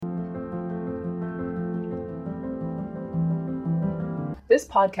This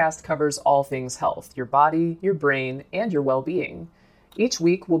podcast covers all things health, your body, your brain, and your well-being. Each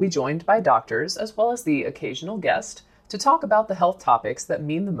week, we'll be joined by doctors, as well as the occasional guest, to talk about the health topics that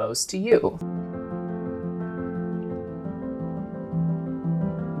mean the most to you.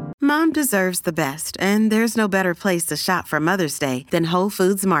 Mom deserves the best, and there's no better place to shop for Mother's Day than Whole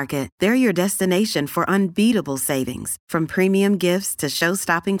Foods Market. They're your destination for unbeatable savings, from premium gifts to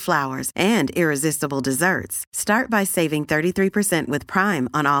show-stopping flowers and irresistible desserts. Start by saving 33% with Prime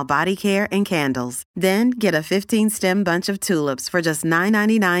on all body care and candles. Then get a 15-stem bunch of tulips for just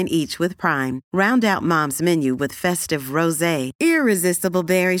 $9.99 each with Prime. Round out Mom's menu with festive rosé, irresistible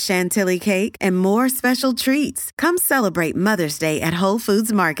berry chantilly cake, and more special treats. Come celebrate Mother's Day at Whole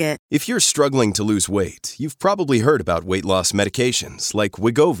Foods Market. If you're struggling to lose weight, you've probably heard about weight loss medications like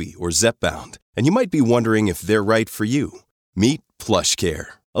Wegovy or Zepbound, and you might be wondering if they're right for you. Meet PlushCare,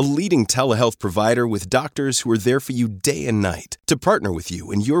 a leading telehealth provider with doctors who are there for you day and night to partner with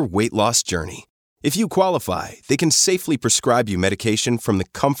you in your weight loss journey. If you qualify, they can safely prescribe you medication from the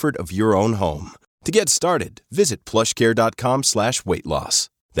comfort of your own home. To get started, visit plushcare.com/weight-loss.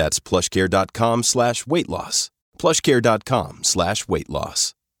 That's plushcare.com/weight-loss.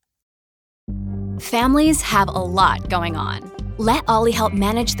 plushcare.com/weight-loss. Families have a lot going on. Let Ollie help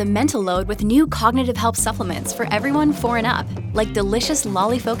manage the mental load with new cognitive help supplements for everyone 4 and up, like delicious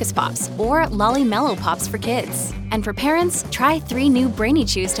Lolly Focus Pops or Lolly Mellow Pops for kids. And for parents, try 3 new Brainy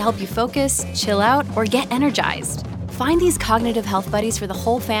Chews to help you focus, chill out, or get energized. Find these cognitive health buddies for the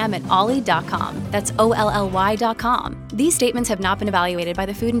whole fam at ollie.com. That's OLLY.com. These statements have not been evaluated by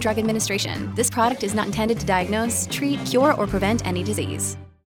the Food and Drug Administration. This product is not intended to diagnose, treat, cure, or prevent any disease.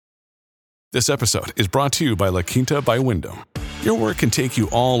 This episode is brought to you by La Quinta by Wyndham. Your work can take you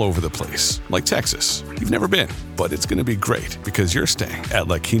all over the place, like Texas. You've never been, but it's going to be great because you're staying at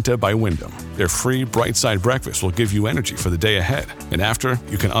La Quinta by Wyndham. Their free Bright Side breakfast will give you energy for the day ahead. And after,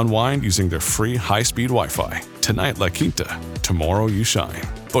 you can unwind using their free high-speed Wi-Fi. Tonight, La Quinta. Tomorrow, you shine.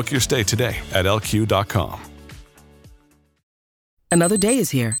 Book your stay today at LQ.com. Another day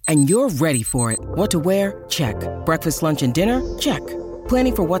is here, and you're ready for it. What to wear? Check. Breakfast, lunch, and dinner? Check.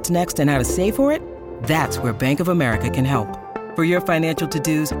 Planning for what's next and how to save for it? That's where Bank of America can help. For your financial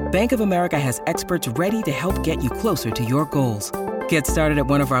to-dos, Bank of America has experts ready to help get you closer to your goals. Get started at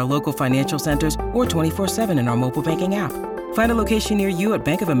one of our local financial centers or 24/7 in our mobile banking app. Find a location near you at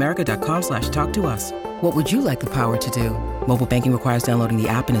bankofamerica.com/talktous. What would you like the power to do? Mobile banking requires downloading the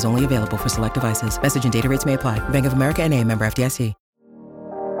app and is only available for select devices. Message and data rates may apply. Bank of America N.A., member FDIC.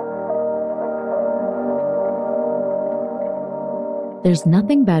 There's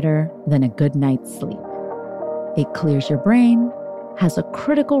nothing better than a good night's sleep. It clears your brain, has a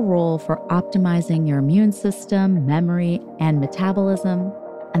critical role for optimizing your immune system, memory, and metabolism,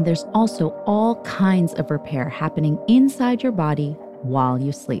 and there's also all kinds of repair happening inside your body while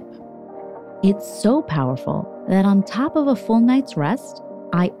you sleep. It's so powerful that on top of a full night's rest,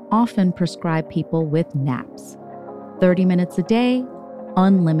 I often prescribe people with naps. 30 minutes a day,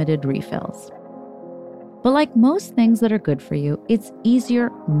 unlimited refills. But like most things that are good for you, it's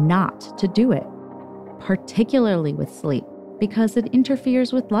easier not to do it, particularly with sleep, because it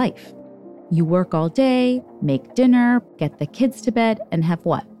interferes with life. You work all day, make dinner, get the kids to bed, and have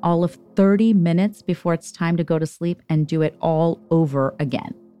what? All of 30 minutes before it's time to go to sleep and do it all over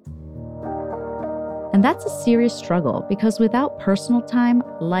again. And that's a serious struggle because without personal time,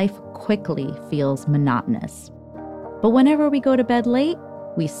 life quickly feels monotonous. But whenever we go to bed late,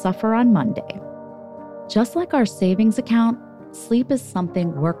 we suffer on Monday. Just like our savings account, sleep is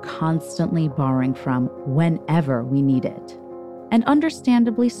something we're constantly borrowing from whenever we need it. And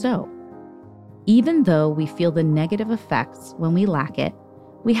understandably so. Even though we feel the negative effects when we lack it,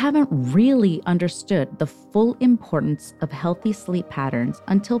 we haven't really understood the full importance of healthy sleep patterns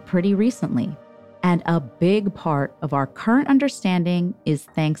until pretty recently. And a big part of our current understanding is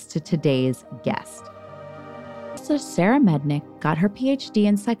thanks to today's guest. So Sarah Mednick got her PhD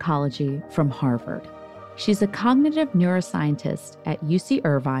in psychology from Harvard. She's a cognitive neuroscientist at UC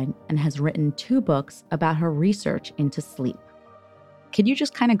Irvine and has written 2 books about her research into sleep. Can you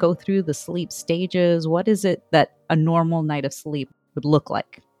just kind of go through the sleep stages? What is it that a normal night of sleep would look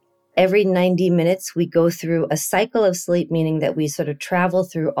like? Every 90 minutes, we go through a cycle of sleep, meaning that we sort of travel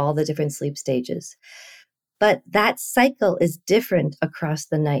through all the different sleep stages. But that cycle is different across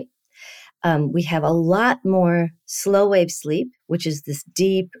the night. We have a lot more slow wave sleep, which is this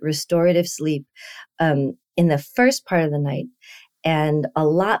deep restorative sleep in the first part of the night, and a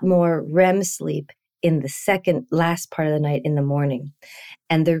lot more REM sleep in the last part of the night in the morning.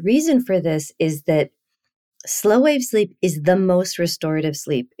 And the reason for this is that Slow wave sleep is the most restorative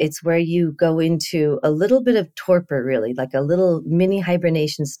sleep. It's where you go into a little bit of torpor, really, like a little mini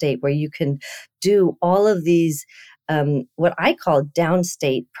hibernation state where you can do all of these, what I call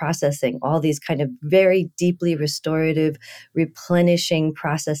downstate processing, all these kind of very deeply restorative, replenishing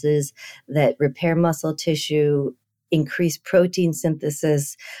processes that repair muscle tissue, increase protein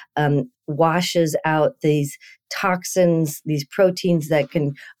synthesis, washes out these toxins, these proteins that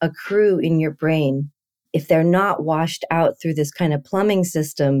can accrue in your brain. If they're not washed out through this kind of plumbing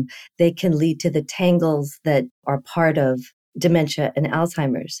system, they can lead to the tangles that are part of dementia and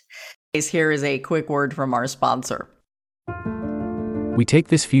Alzheimer's. Here is a quick word from our sponsor. We take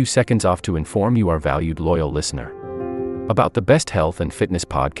this few seconds off to inform you, our valued loyal listener, about the best health and fitness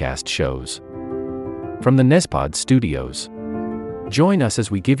podcast shows from the Nezpod studios. Join us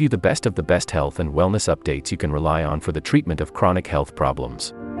as we give you the best of the best health and wellness updates you can rely on for the treatment of chronic health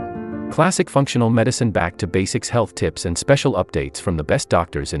problems. Classic functional medicine back to basics health tips and special updates from the best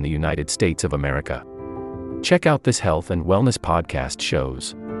doctors in the United States of America. Check out this health and wellness podcast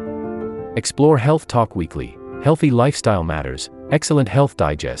shows. Explore Health Talk Weekly, Healthy Lifestyle Matters, Excellent Health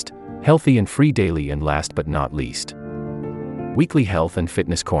Digest, Healthy and Free Daily, and last but not least, Weekly Health and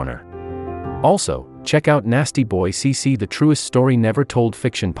Fitness Corner. Also, check out Nasty Boy CC, the truest story never told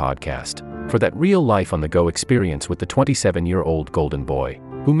fiction podcast, for that real life on the go experience with the 27-year-old golden boy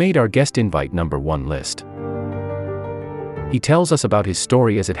who made our guest invite #1 list. He tells us about his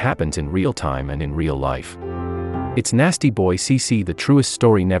story as it happens in real time and in real life. It's Nasty Boy CC, the truest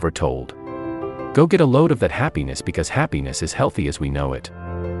story never told. Go get a load of that happiness, because happiness is healthy as we know it.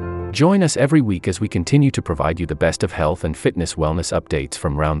 Join us every week as we continue to provide you the best of health and fitness wellness updates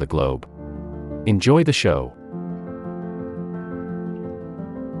from around the globe. Enjoy the show.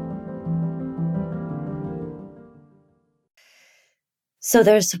 So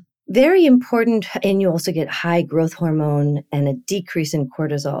there's very important, and you also get high growth hormone and a decrease in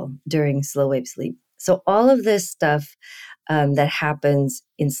cortisol during slow wave sleep. So all of this stuff that happens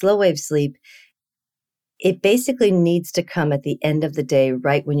in slow wave sleep, it basically needs to come at the end of the day,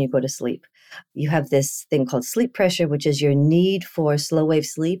 right when you go to sleep. You have this thing called sleep pressure, which is your need for slow wave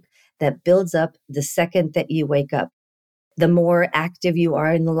sleep that builds up the second that you wake up. The more active you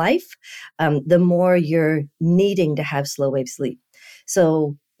are in life, the more you're needing to have slow wave sleep.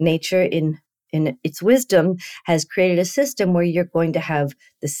 So nature in its wisdom has created a system where you're going to have,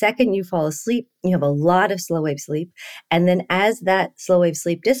 the second you fall asleep, you have a lot of slow wave sleep. And then as that slow wave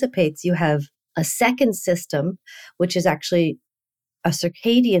sleep dissipates, you have a second system, which is actually a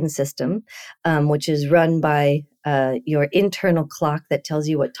circadian system, which is run by your internal clock that tells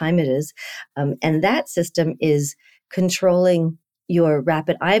you what time it is. And that system is controlling your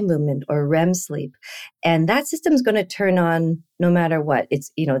rapid eye movement or REM sleep. And that system is going to turn on no matter what.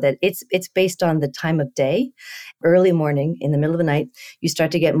 It's, it's based on the time of day. Early morning, in the middle of the night, you start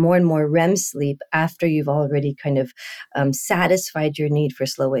to get more and more REM sleep after you've already kind of satisfied your need for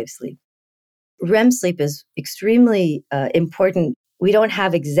slow wave sleep. REM sleep is extremely important. We don't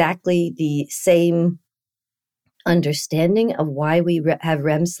have exactly the same understanding of why we have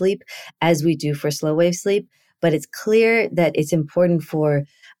REM sleep as we do for slow wave sleep, but it's clear that it's important for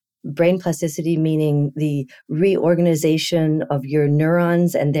brain plasticity, meaning the reorganization of your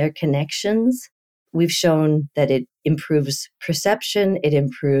neurons and their connections. We've shown that it improves perception, it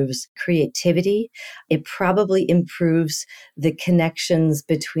improves creativity, it probably improves the connections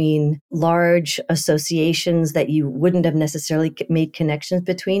between large associations that you wouldn't have necessarily made connections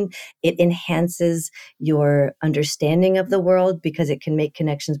between. It enhances your understanding of the world because it can make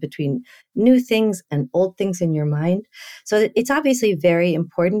connections between new things and old things in your mind. So it's obviously very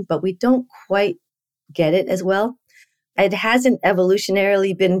important, but we don't quite get it as well. It hasn't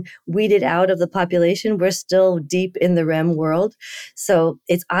evolutionarily been weeded out of the population. We're still deep in the REM world. So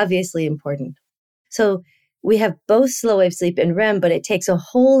it's obviously important. So we have both slow wave sleep and REM, but it takes a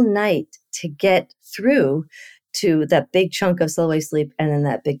whole night to get through to that big chunk of slow wave sleep and then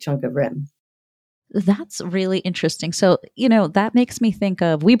that big chunk of REM. That's really interesting. So, that makes me think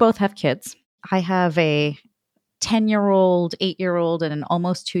of, we both have kids. I have a 10-year-old, 8-year-old, and an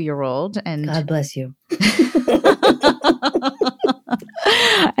almost 2-year-old. And God bless you.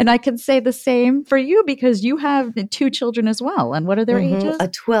 And I can say the same for you because you have 2 children as well. And what are their ages? A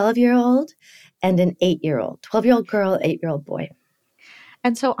 12-year-old and an 8-year-old. 12-year-old girl, 8-year-old boy.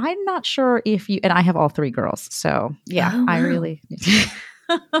 And so I'm not sure if you, and I have all 3 girls. So yeah, oh, wow. I really...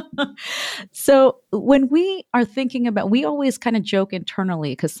 So when we are thinking about, we always kind of joke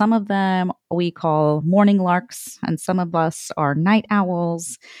internally because some of them we call morning larks and some of us are night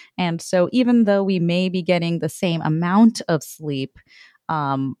owls. And so even though we may be getting the same amount of sleep,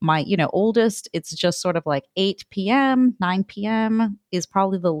 My, oldest, it's just sort of like 8 p.m., 9 p.m. is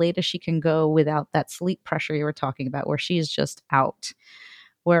probably the latest she can go without that sleep pressure you were talking about, where she's just out.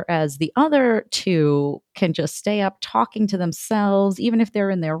 Whereas the other two can just stay up talking to themselves. Even if they're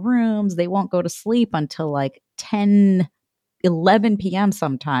in their rooms, they won't go to sleep until like 10, 11 p.m.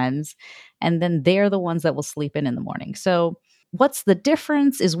 sometimes. And then they're the ones that will sleep in the morning. So what's the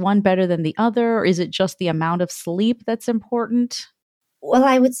difference? Is one better than the other? Or is it just the amount of sleep that's important? Well,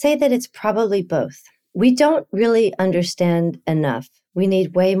 I would say that it's probably both. We don't really understand enough. We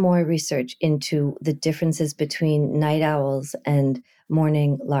need way more research into the differences between night owls and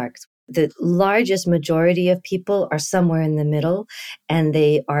morning larks. The largest majority of people are somewhere in the middle, and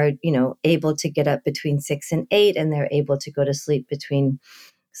they are, able to get up between 6 and 8, and they're able to go to sleep between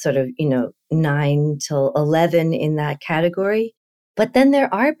sort of, 9 till 11 in that category. But then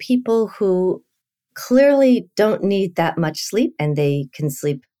there are people who clearly don't need that much sleep, and they can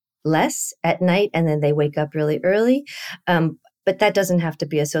sleep less at night, and then they wake up really early. But that doesn't have to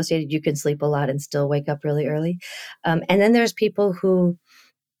be associated. You can sleep a lot and still wake up really early. And then there's people who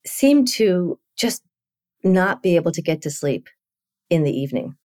seem to just not be able to get to sleep in the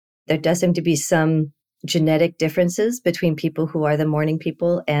evening. There does seem to be some genetic differences between people who are the morning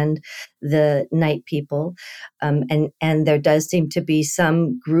people and the night people. And there does seem to be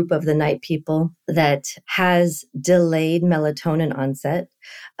some group of the night people that has delayed melatonin onset,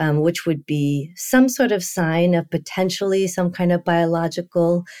 which would be some sort of sign of potentially some kind of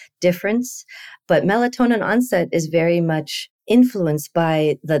biological difference. But melatonin onset is very much influenced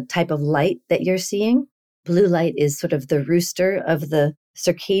by the type of light that you're seeing. Blue light is sort of the rooster of the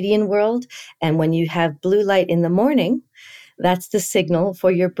circadian world. And when you have blue light in the morning, that's the signal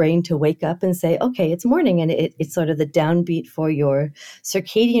for your brain to wake up and say, okay, it's morning. And it's sort of the downbeat for your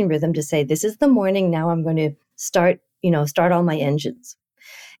circadian rhythm to say, this is the morning. Now I'm going to start all my engines.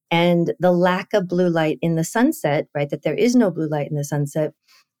 And the lack of blue light in the sunset, right, that there is no blue light in the sunset,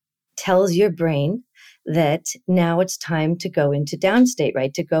 tells your brain that now it's time to go into downstate,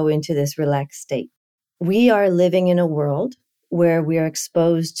 right, to go into this relaxed state. We are living in a world where we are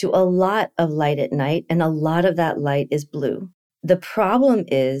exposed to a lot of light at night, and a lot of that light is blue. The problem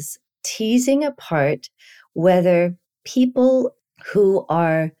is teasing apart whether people who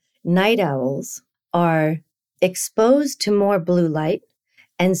are night owls are exposed to more blue light,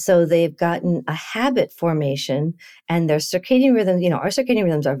 and so they've gotten a habit formation, and their circadian rhythms, our circadian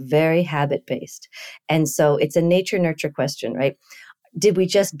rhythms are very habit-based. And so it's a nature-nurture question, right? Did we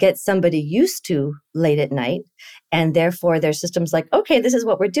just get somebody used to late at night, and therefore their system's like, okay, this is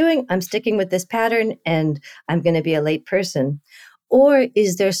what we're doing. I'm sticking with this pattern and I'm going to be a late person. Or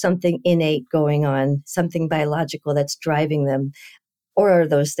is there something innate going on, something biological that's driving them? Or are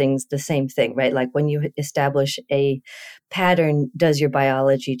those things the same thing, right? Like when you establish a pattern, does your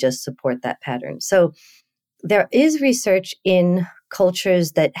biology just support that pattern? So there is research in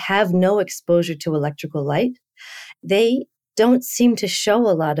cultures that have no exposure to electrical light. They don't seem to show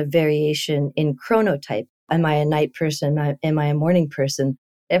a lot of variation in chronotype. Am I a night person? Am I a morning person?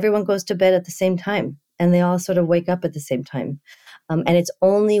 Everyone goes to bed at the same time, and they all sort of wake up at the same time. And it's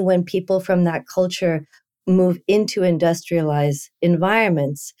only when people from that culture move into industrialized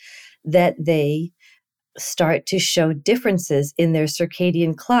environments that they start to show differences in their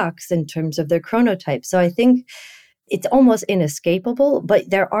circadian clocks in terms of their chronotype. So I think it's almost inescapable, but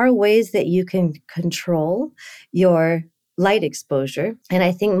there are ways that you can control your light exposure. And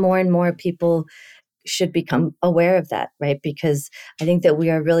I think more and more people should become aware of that, right? Because I think that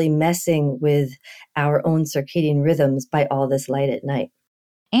we are really messing with our own circadian rhythms by all this light at night.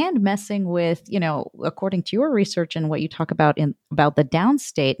 And messing with, according to your research and what you talk about about the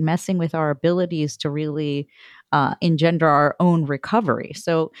downstate, messing with our abilities to really engender our own recovery.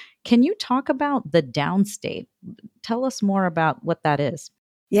 So can you talk about the downstate? Tell us more about what that is.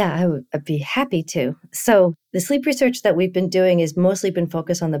 Yeah, I'd be happy to. So the sleep research that we've been doing has mostly been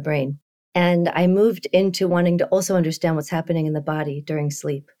focused on the brain. And I moved into wanting to also understand what's happening in the body during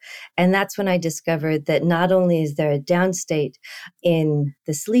sleep. And that's when I discovered that not only is there a downstate in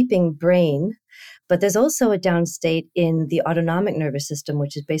the sleeping brain, but there's also a downstate in the autonomic nervous system,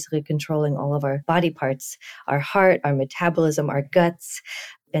 which is basically controlling all of our body parts, our heart, our metabolism, our guts,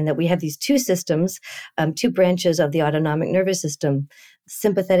 and that we have these two systems, two branches of the autonomic nervous system,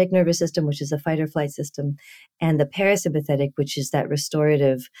 sympathetic nervous system, which is a fight or flight system, and the parasympathetic, which is that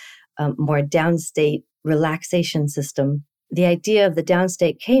restorative, more downstate relaxation system. The idea of the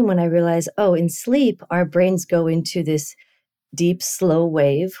downstate came when I realized, in sleep, our brains go into this deep, slow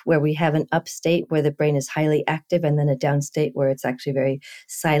wave where we have an up state where the brain is highly active and then a down state where it's actually very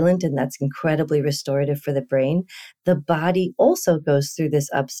silent, and that's incredibly restorative for the brain. The body also goes through this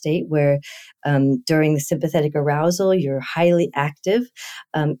up state where during the sympathetic arousal, you're highly active,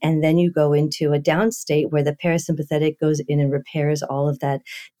 and then you go into a down state where the parasympathetic goes in and repairs all of that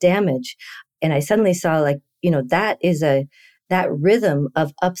damage. And I suddenly saw that rhythm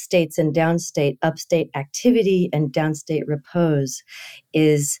of upstates and downstate, upstate activity and downstate repose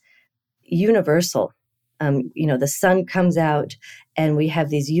is universal. The sun comes out and we have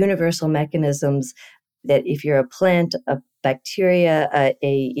these universal mechanisms that if you're a plant, a bacteria,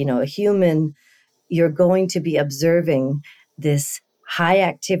 a human, you're going to be observing this high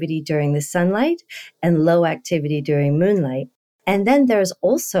activity during the sunlight and low activity during moonlight. And then there's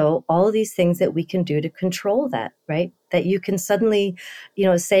also all of these things that we can do to control that, right? That you can suddenly,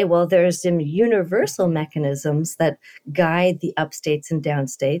 say, well, there's some universal mechanisms that guide the upstates and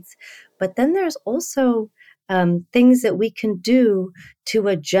downstates. But then there's also things that we can do to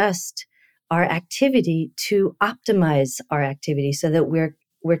adjust our activity, to optimize our activity so that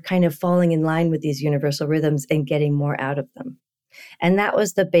we're kind of falling in line with these universal rhythms and getting more out of them. And that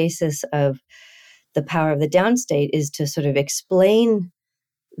was the basis of the power of the downstate, is to sort of explain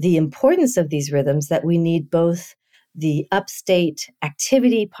the importance of these rhythms, that we need both the upstate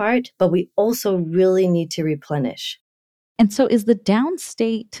activity part, but we also really need to replenish. And so is the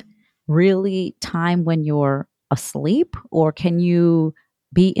downstate really time when you're asleep, or can you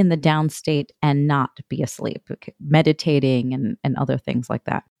be in the downstate and not be asleep, meditating and other things like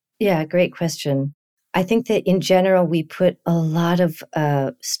that? Yeah, great question. I think that in general, we put a lot of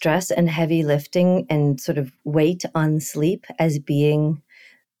stress and heavy lifting and sort of weight on sleep as being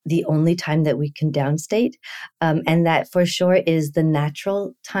the only time that we can downstate. And that for sure is the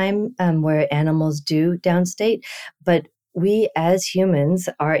natural time where animals do downstate. But we as humans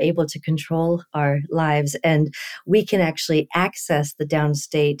are able to control our lives, and we can actually access the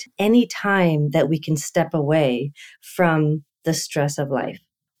downstate any time that we can step away from the stress of life.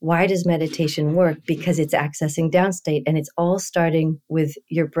 Why does meditation work? Because it's accessing downstate, and it's all starting with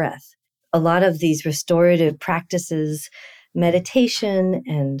your breath. A lot of these restorative practices, meditation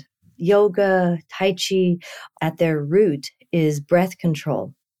and yoga, Tai Chi, at their root is breath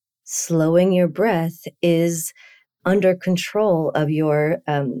control. Slowing your breath is under control of your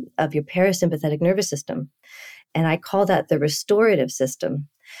parasympathetic nervous system. And I call that the restorative system.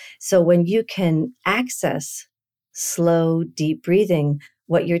 So when you can access slow, deep breathing,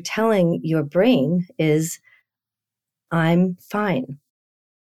 what you're telling your brain is, I'm fine.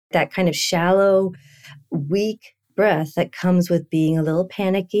 That kind of shallow, weak breath that comes with being a little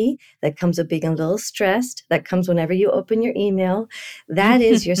panicky, that comes with being a little stressed, that comes whenever you open your email, that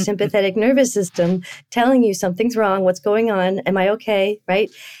is your sympathetic nervous system telling you something's wrong, what's going on, am I okay,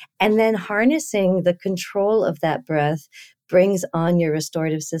 right? And then harnessing the control of that breath brings on your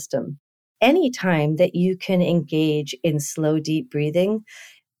restorative system. Anytime that you can engage in slow, deep breathing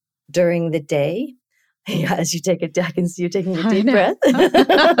during the day, as you take it, I can see you taking a deep breath.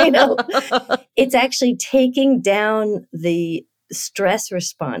 It's actually taking down the stress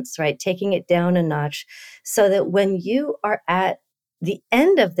response, right? Taking it down a notch so that when you are at the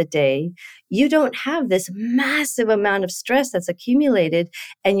end of the day, you don't have this massive amount of stress that's accumulated.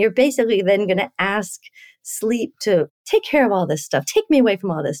 And you're basically then going to ask sleep to take care of all this stuff, take me away from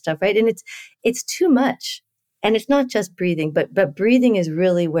all this stuff, right? And it's too much. And it's not just breathing, but breathing is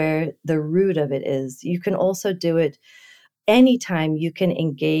really where the root of it is. You can also do it anytime you can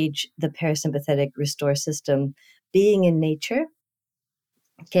engage the parasympathetic restore system, being in nature,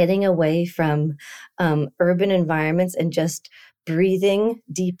 getting away from urban environments and just breathing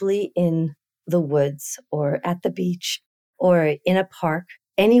deeply in the woods or at the beach or in a park,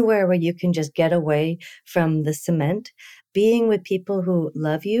 anywhere where you can just get away from the cement, being with people who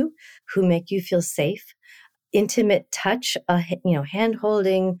love you, who make you feel safe, intimate touch, hand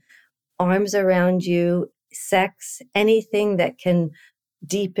holding, arms around you, sex, anything that can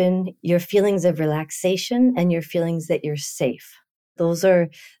deepen your feelings of relaxation and your feelings that you're safe. Those are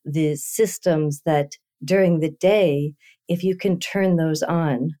the systems that during the day, if you can turn those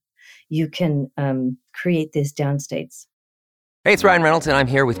on, you can create these downstates. Hey, it's Ryan Reynolds, and I'm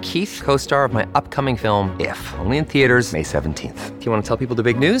here with Keith, co-star of my upcoming film, If, only in theaters May 17th. Do you want to tell people the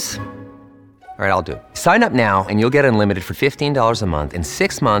big news? All right, I'll do it. Sign up now and you'll get unlimited for $15 a month and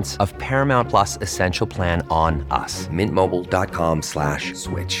 6 months of Paramount Plus Essential Plan on us.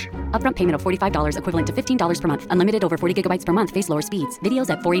 MintMobile.com/switch. Upfront payment of $45 equivalent to $15 per month. Unlimited over 40 gigabytes per month. Face lower speeds.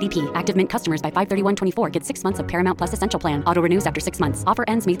 Videos at 480p. Active Mint customers by 531.24 get 6 months of Paramount Plus Essential Plan. Auto renews after 6 months. Offer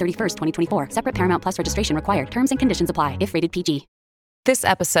ends May 31st, 2024. Separate Paramount Plus registration required. Terms and conditions apply if rated PG. This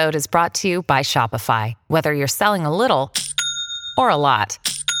episode is brought to you by Shopify. Whether you're selling a little or a lot,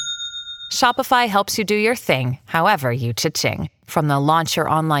 Shopify helps you do your thing, however you cha-ching. From the launch your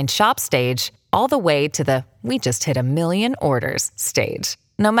online shop stage, all the way to the we just hit 1 million orders stage.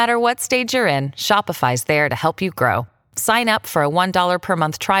 No matter what stage you're in, Shopify's there to help you grow. Sign up for a $1 per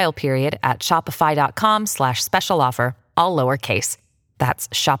month trial period at shopify.com/special offer, all lowercase. That's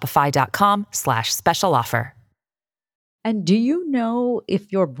shopify.com/special offer. And do you know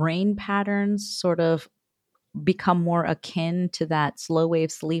if your brain patterns sort of become more akin to that slow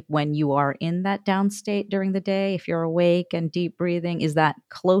wave sleep when you are in that down state during the day? If you're awake and deep breathing, is that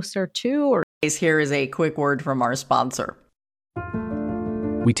closer to? Or here is a quick word from our sponsor.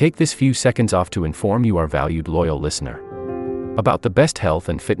 We take this few seconds off to inform you, our valued loyal listener, about the best health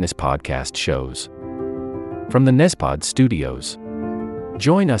and fitness podcast shows from the Nespod Studios.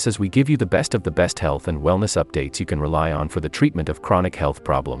 Join us as we give you the best of the best health and wellness updates you can rely on for the treatment of chronic health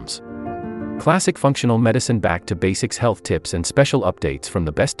problems. Classic functional medicine back to basics health tips and special updates from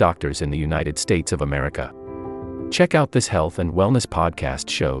the best doctors in the United States of America. Check out this health and wellness podcast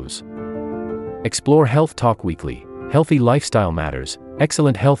shows. Explore Health Talk Weekly, Healthy Lifestyle Matters,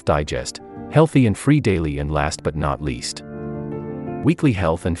 Excellent Health Digest, Healthy and Free Daily, and last but not least, Weekly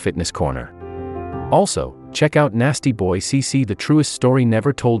Health and Fitness Corner. Also, check out Nasty Boy CC, the truest story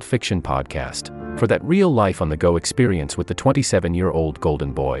never told fiction podcast, for that real life on the go experience with the 27-year-old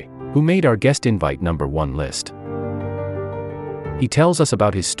golden boy who made our guest invite #1 list. He tells us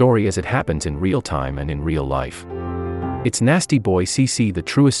about his story as it happens in real time and in real life. It's Nasty Boy CC, the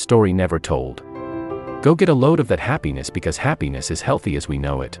truest story never told. Go get a load of that happiness, because happiness is healthy as we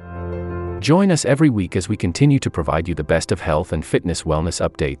know it. Join us every week as we continue to provide you the best of health and fitness wellness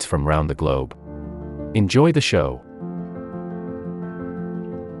updates from around the globe. Enjoy the show.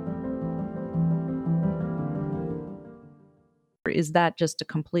 is that just a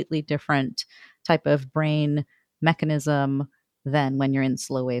completely different type of brain mechanism than when you're in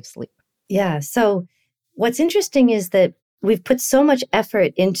slow wave sleep? Yeah. So what's interesting is that we've put so much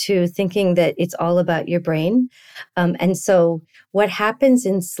effort into thinking that it's all about your brain. And so what happens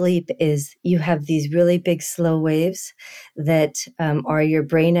in sleep is you have these really big slow waves that are your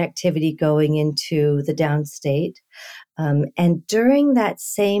brain activity going into the down state. And during that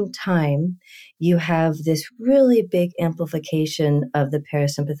same time, you have this really big amplification of the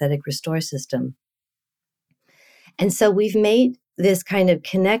parasympathetic restore system. And so we've made this kind of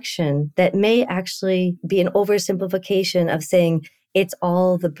connection that may actually be an oversimplification of saying it's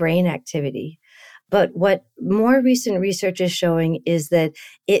all the brain activity. But what more recent research is showing is that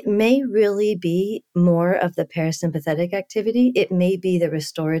it may really be more of the parasympathetic activity. It may be the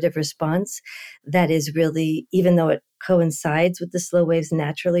restorative response that is really, even though it coincides with the slow waves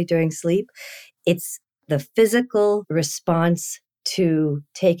naturally during sleep, it's the physical response to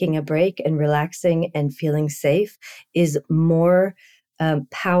taking a break and relaxing and feeling safe is more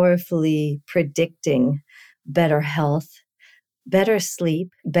powerfully predicting better health, better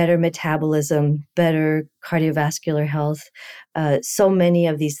sleep, better metabolism, better cardiovascular health. So many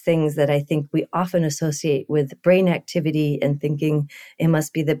of these things that I think we often associate with brain activity and thinking it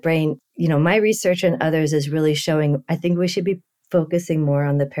must be the brain. You know, my research and others is really showing, I think we should be focusing more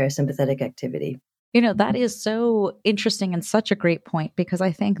on the parasympathetic activity. You know, that is so interesting and such a great point, because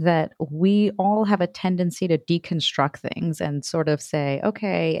I think that we all have a tendency to deconstruct things and sort of say,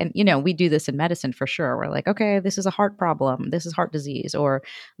 okay, and, you know, we do this in medicine for sure. We're like, okay, this is a heart problem, this is heart disease, or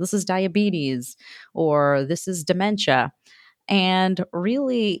this is diabetes, or this is dementia. And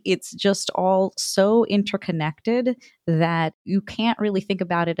really, it's just all so interconnected that you can't really think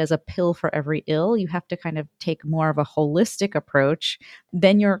about it as a pill for every ill. You have to kind of take more of a holistic approach.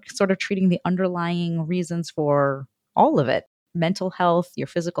 Then you're sort of treating the underlying reasons for all of it. Mental health, your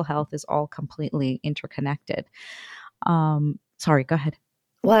physical health is all completely interconnected. Sorry, go ahead.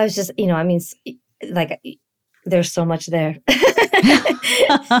 Well, I was just, like, there's so much there.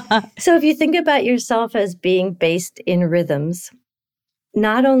 So if you think about yourself as being based in rhythms,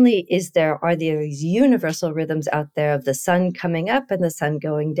 not only are there these universal rhythms out there of the sun coming up and the sun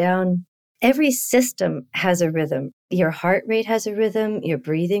going down, Every system has a rhythm. Your heart rate has a rhythm. Your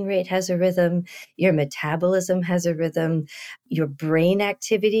breathing rate has a rhythm. Your metabolism has a rhythm. Your brain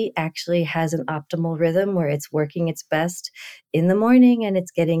activity actually has an optimal rhythm where it's working its best in the morning and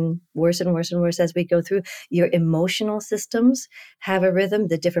it's getting worse and worse and worse as we go through. Your emotional systems have a rhythm,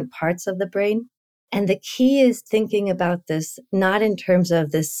 the different parts of the brain. And the key is thinking about this not in terms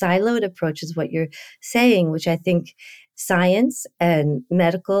of this siloed approach, is what you're saying, which I think science and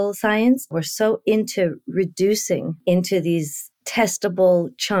medical science were so into reducing into these testable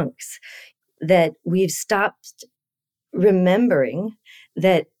chunks that we've stopped remembering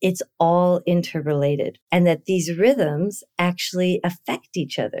that it's all interrelated and that these rhythms actually affect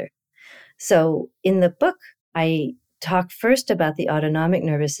each other. So in the book, I talk first about the autonomic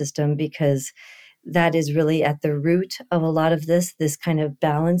nervous system because that is really at the root of a lot of this kind of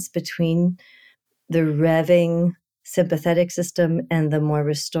balance between the revving sympathetic system and the more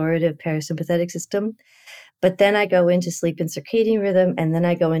restorative parasympathetic system. But then I go into sleep and circadian rhythm, and then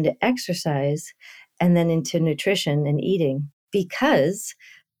I go into exercise, and then into nutrition and eating, because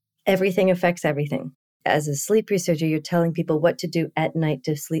everything affects everything. As a sleep researcher, you're telling people what to do at night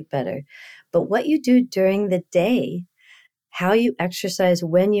to sleep better. But what you do during the day, how you exercise,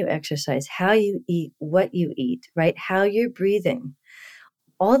 when you exercise, how you eat, what you eat, right? How you're breathing.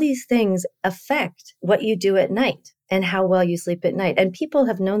 All these things affect what you do at night and how well you sleep at night. And people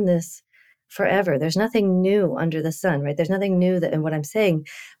have known this forever. There's nothing new under the sun, right? There's nothing new in what I'm saying,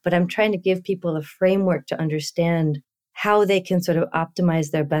 but I'm trying to give people a framework to understand how they can sort of optimize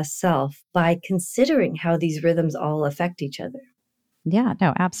their best self by considering how these rhythms all affect each other. Yeah,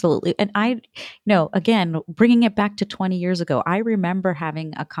 no, absolutely. And again, bringing it back to 20 years ago, I remember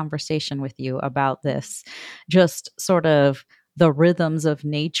having a conversation with you about this, just sort of the rhythms of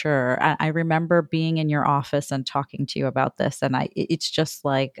nature. I remember being in your office and talking to you about this. And it's just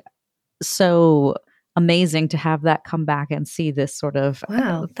like so amazing to have that come back and see this sort of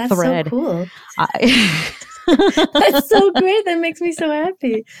wow, that's thread. So cool. That's so great. That makes me so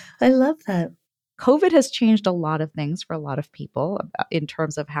happy. I love that. COVID has changed a lot of things for a lot of people in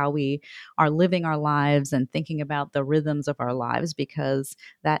terms of how we are living our lives and thinking about the rhythms of our lives, because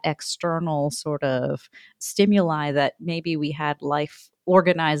that external sort of stimuli that maybe we had life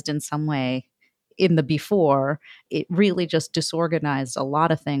organized in some way in the before, it really just disorganized a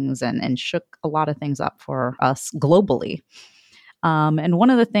lot of things and shook a lot of things up for us globally. And one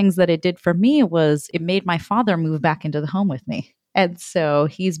of the things that it did for me was it made my father move back into the home with me. And so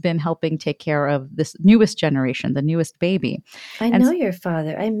he's been helping take care of this newest generation, the newest baby. I know your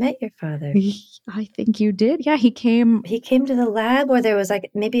father. I met your father. I think you did. Yeah, he came. He came to the lab, or there was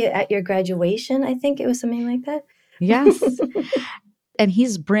like maybe at your graduation. I think it was something like that. Yes. And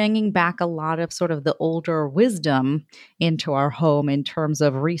he's bringing back a lot of sort of the older wisdom into our home in terms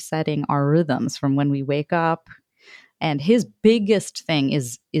of resetting our rhythms from when we wake up. And his biggest thing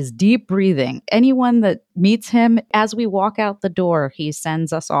is deep breathing. Anyone that meets him, as we walk out the door, he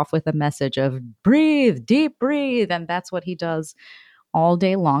sends us off with a message of breathe, deep breathe. And that's what he does all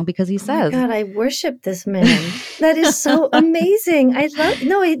day long, because he says, "Oh my God, I worship this man. That is so amazing. I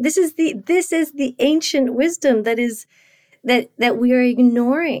love, this is the ancient wisdom that we are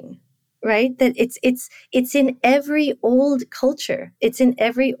ignoring, right? That it's in every old culture. It's in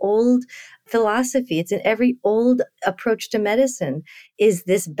every old philosophy. It's in every old approach to medicine, is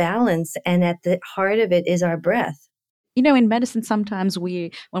this balance. And at the heart of it is our breath. In medicine, sometimes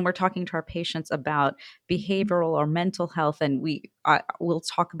when we're talking to our patients about behavioral or mental health, and we'll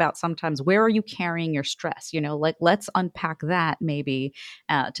talk about sometimes, where are you carrying your stress? Like, let's unpack that maybe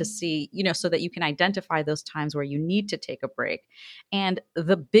to see, so that you can identify those times where you need to take a break. And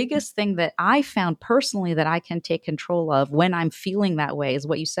the biggest thing that I found personally that I can take control of when I'm feeling that way is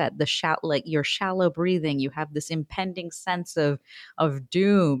what you said, your shallow breathing. You have this impending sense of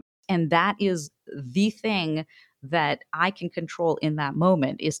doom. And that is the thing that I can control in that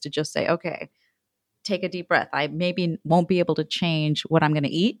moment, is to just say, okay, take a deep breath. I maybe won't be able to change what I'm going to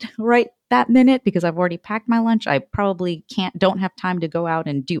eat right that minute because I've already packed my lunch. I probably don't have time to go out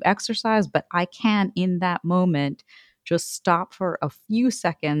and do exercise, but I can in that moment just stop for a few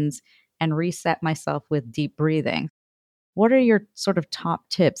seconds and reset myself with deep breathing. What are your sort of top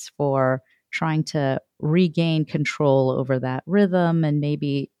tips for trying to regain control over that rhythm and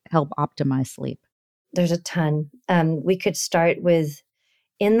maybe help optimize sleep? There's a ton. We could start with,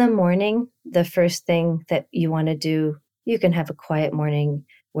 in the morning, the first thing that you want to do, you can have a quiet morning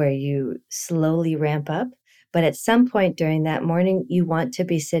where you slowly ramp up. But at some point during that morning, you want to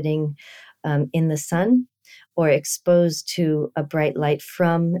be sitting in the sun or exposed to a bright light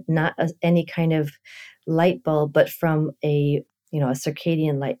from not any kind of light bulb, but from a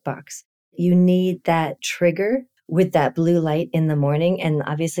circadian light box. You need that trigger with that blue light in the morning. And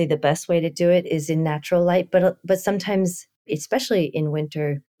obviously the best way to do it is in natural light. But sometimes, especially in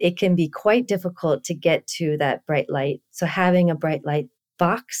winter, it can be quite difficult to get to that bright light. So having a bright light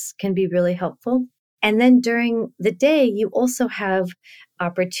box can be really helpful. And then during the day, you also have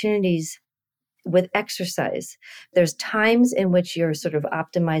opportunities with exercise. There's times in which you're sort of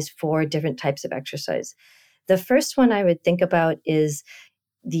optimized for different types of exercise. The first one I would think about is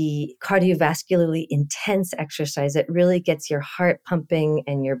the cardiovascularly intense exercise that really gets your heart pumping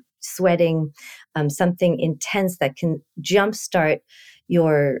and you're sweating, something intense that can jumpstart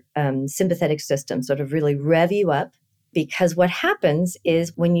your sympathetic system, sort of really rev you up. Because what happens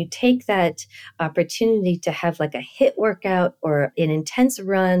is when you take that opportunity to have like a HIIT workout or an intense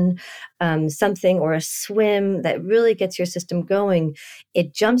run, something or a swim that really gets your system going,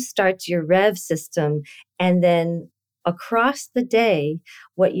 it jumpstarts your rev system. And then across the day,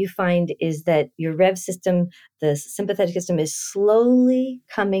 what you find is that your rev system, the sympathetic system, is slowly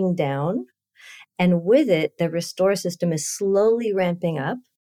coming down. And with it, the restore system is slowly ramping up.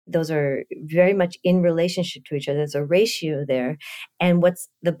 Those are very much in relationship to each other. There's a ratio there. And what's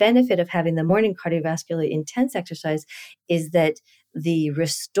the benefit of having the morning cardiovascularly intense exercise is that the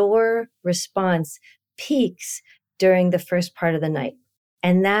restore response peaks during the first part of the night.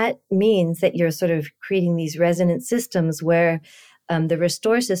 And that means that you're sort of creating these resonant systems where the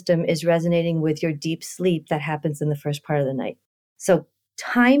restore system is resonating with your deep sleep that happens in the first part of the night. So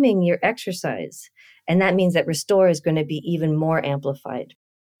timing your exercise, and that means that restore is going to be even more amplified.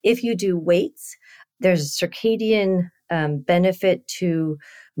 If you do weights, there's a circadian benefit to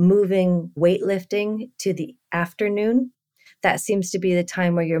moving weightlifting to the afternoon. That seems to be the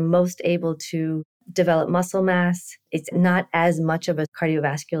time where you're most able to develop muscle mass. It's not as much of a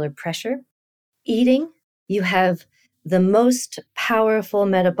cardiovascular pressure. Eating, you have the most powerful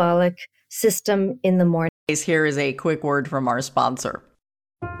metabolic system in the morning. Here is a quick word from our sponsor.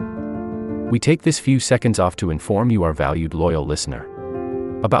 We take this few seconds off to inform you, our valued loyal listener,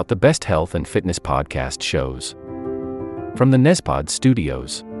 about the best health and fitness podcast shows from the Nespod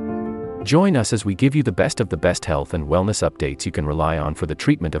studios. Join us as we give you the best of the best health and wellness updates you can rely on for the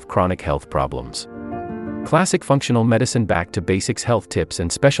treatment of chronic health problems. Classic functional medicine back to basics health tips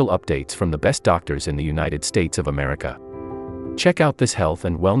and special updates from the best doctors in the United States of America. Check out this health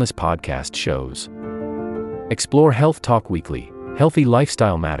and wellness podcast shows. Explore Health Talk Weekly, Healthy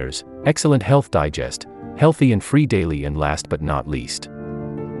Lifestyle Matters, Excellent Health Digest, Healthy and Free Daily, and last but not least,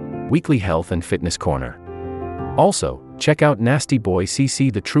 Weekly Health and Fitness Corner. Also, check out Nasty Boy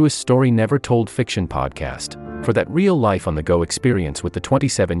CC, the truest story never told fiction podcast, for that real life on the go experience with the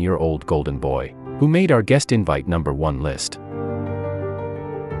 27-year-old golden boy, who made our guest invite #1 list.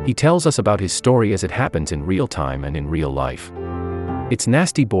 He tells us about his story as it happens in real time and in real life. It's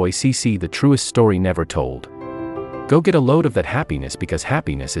Nasty Boy CC, the truest story never told. Go get a load of that happiness, because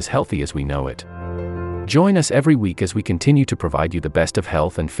happiness is healthy as we know it. Join us every week as we continue to provide you the best of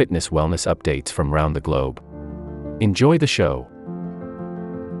health and fitness wellness updates from around the globe. Enjoy the show.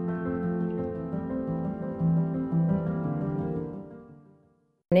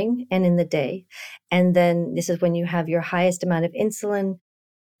 And in the day. And then this is when you have your highest amount of insulin.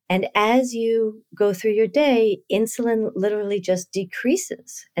 And as you go through your day, insulin literally just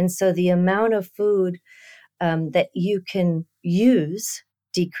decreases. And so the amount of food that you can use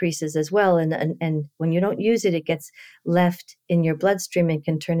decreases as well. And when you don't use it, it gets left in your bloodstream and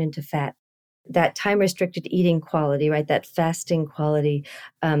can turn into fat. That time-restricted eating quality, right? That fasting quality,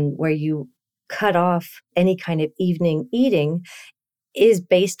 where you cut off any kind of evening eating, is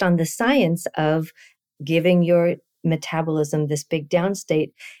based on the science of giving your metabolism this big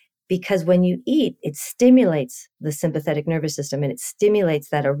downstate. Because when you eat, it stimulates the sympathetic nervous system and it stimulates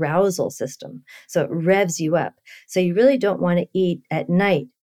that arousal system. So it revs you up. So you really don't want to eat at night.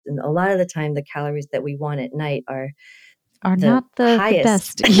 And a lot of the time, the calories that we want at night are not the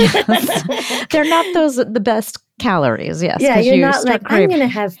best. Yes. They're not the best calories. Yes. Yeah, you're not like, I'm going to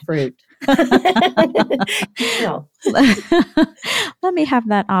have fruit. No. Let me have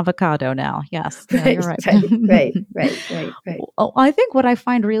that avocado now. Yes. No, right, you're right. Right. Oh, I think what I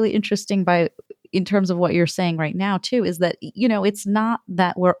find really interesting in terms of what you're saying right now too, is that, it's not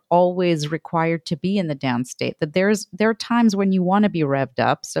that we're always required to be in the down state, that there are times when you want to be revved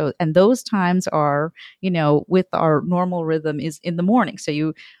up. So, and those times are, with our normal rhythm is in the morning.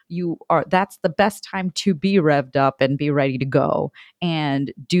 So that's the best time to be revved up and be ready to go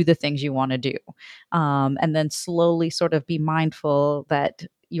and do the things you want to do. And then slowly sort of be mindful that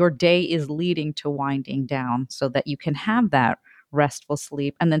your day is leading to winding down so that you can have that restful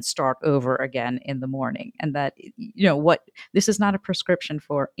sleep, and then start over again in the morning. And that, this is not a prescription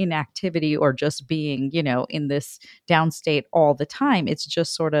for inactivity or just being, in this down state all the time. It's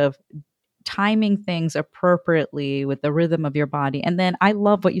just sort of timing things appropriately with the rhythm of your body. And then I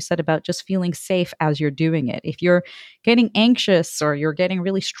love what you said about just feeling safe as you're doing it. If you're getting anxious or you're getting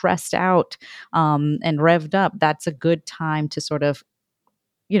really stressed out and revved up, that's a good time to sort of,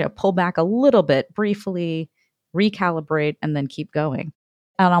 pull back a little bit, briefly recalibrate, and then keep going.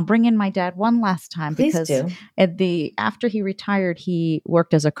 And I'll bring in my dad one last time. Please because do. After he retired, he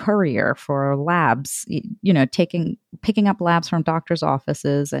worked as a courier for labs, picking up labs from doctors'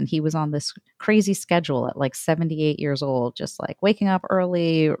 offices. And he was on this crazy schedule at like 78 years old, just like waking up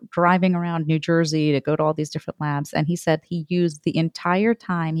early, driving around New Jersey to go to all these different labs. And he said he used the entire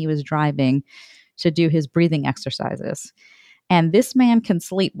time he was driving to do his breathing exercises. And this man can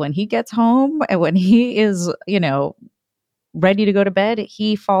sleep when he gets home, and when he is, ready to go to bed,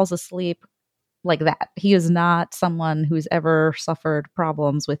 he falls asleep like that. He is not someone who's ever suffered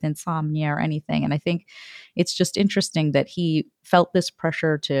problems with insomnia or anything. And I think it's just interesting that he felt this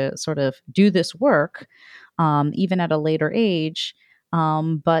pressure to sort of do this work, even at a later age,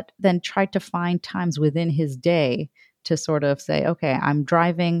 but then tried to find times within his day to sort of say, okay, I'm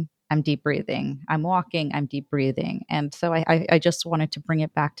driving, I'm deep breathing. I'm walking, I'm deep breathing. And so I just wanted to bring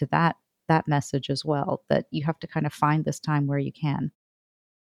it back to that message as well, that you have to kind of find this time where you can.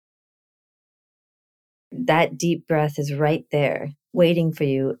 That deep breath is right there, waiting for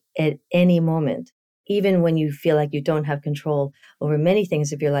you at any moment. Even when you feel like you don't have control over many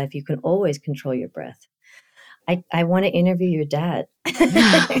things of your life, you can always control your breath. I want to interview your dad.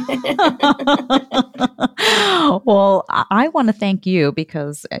 Well, I want to thank you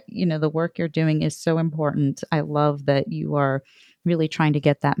because, the work you're doing is so important. I love that you are really trying to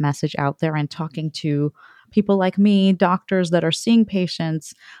get that message out there and talking to people like me, doctors that are seeing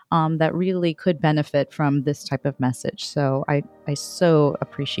patients that really could benefit from this type of message. So I so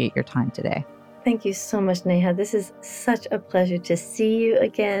appreciate your time today. Thank you so much, Neha. This is such a pleasure to see you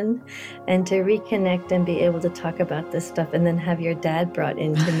again and to reconnect and be able to talk about this stuff, and then have your dad brought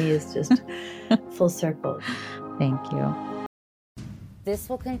in to me is just full circle. Thank you. This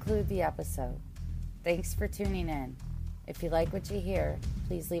will conclude the episode. Thanks for tuning in. If you like what you hear,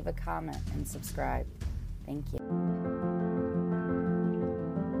 please leave a comment and subscribe. Thank you.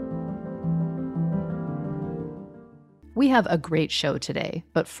 We have a great show today,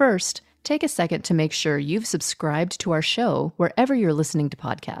 but first, take a second to make sure you've subscribed to our show wherever you're listening to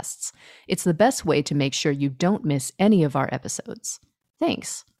podcasts. It's the best way to make sure you don't miss any of our episodes.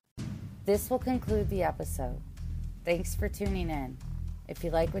 Thanks. This will conclude the episode. Thanks for tuning in. If you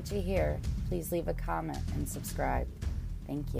like what you hear, please leave a comment and subscribe. Thank you.